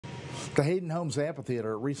The Hayden Homes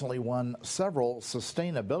Amphitheater recently won several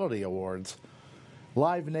sustainability awards.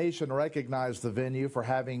 Live Nation recognized the venue for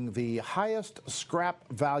having the highest scrap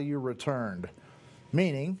value returned,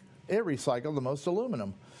 meaning it recycled the most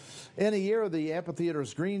aluminum. In a year, the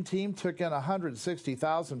amphitheater's green team took in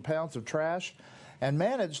 160,000 pounds of trash and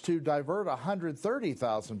managed to divert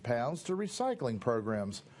 130,000 pounds to recycling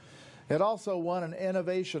programs. It also won an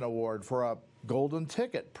innovation award for a golden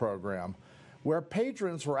ticket program, where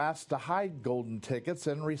patrons were asked to hide golden tickets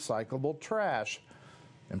in recyclable trash.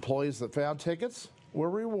 Employees that found tickets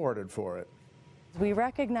were rewarded for it. We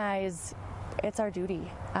recognize it's our duty.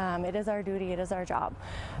 It is our duty, it is our job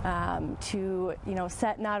to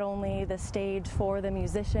set not only the stage for the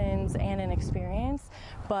musicians and an experience,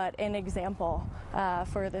 but an example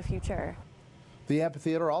for the future. The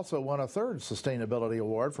amphitheater also won a third sustainability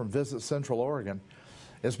award from Visit Central Oregon.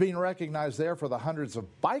 It's being recognized there for the hundreds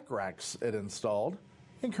of bike racks it installed,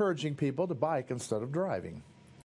 encouraging people to bike instead of driving.